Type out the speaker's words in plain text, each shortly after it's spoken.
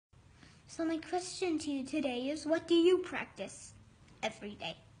So my question to you today is, what do you practice every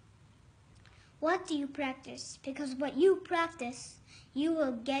day? What do you practice? Because what you practice, you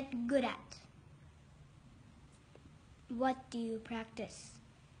will get good at. What do you practice?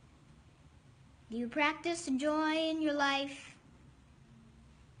 Do you practice joy in your life?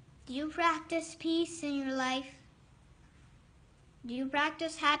 Do you practice peace in your life? Do you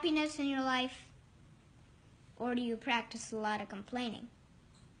practice happiness in your life? Or do you practice a lot of complaining?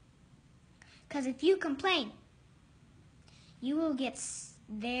 Because if you complain, you will get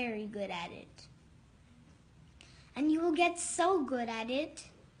very good at it. And you will get so good at it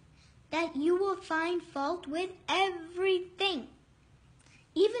that you will find fault with everything.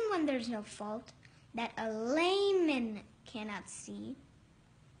 Even when there's no fault that a layman cannot see,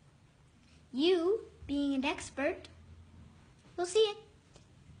 you, being an expert, will see it.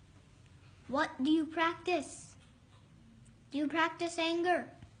 What do you practice? Do you practice anger?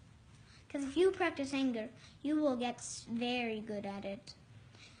 Because if you practice anger, you will get very good at it.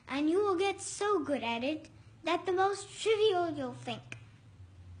 And you will get so good at it that the most trivial you'll think.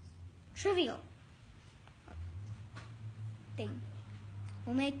 Trivial thing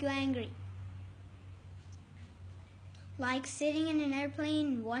will make you angry. Like sitting in an airplane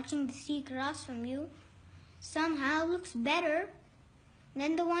and watching the sea cross from you somehow looks better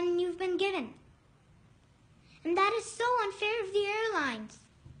than the one you've been given. And that is so unfair of the airlines.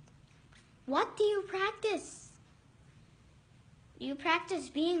 What do you practice? Do you practice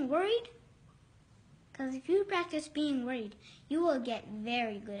being worried? Because if you practice being worried, you will get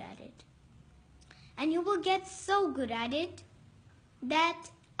very good at it. And you will get so good at it that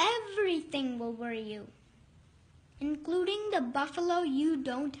everything will worry you, including the buffalo you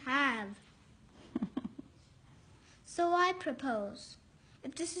don't have. So I propose,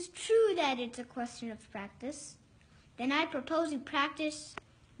 if this is true that it's a question of practice, then I propose you practice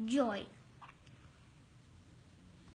joy.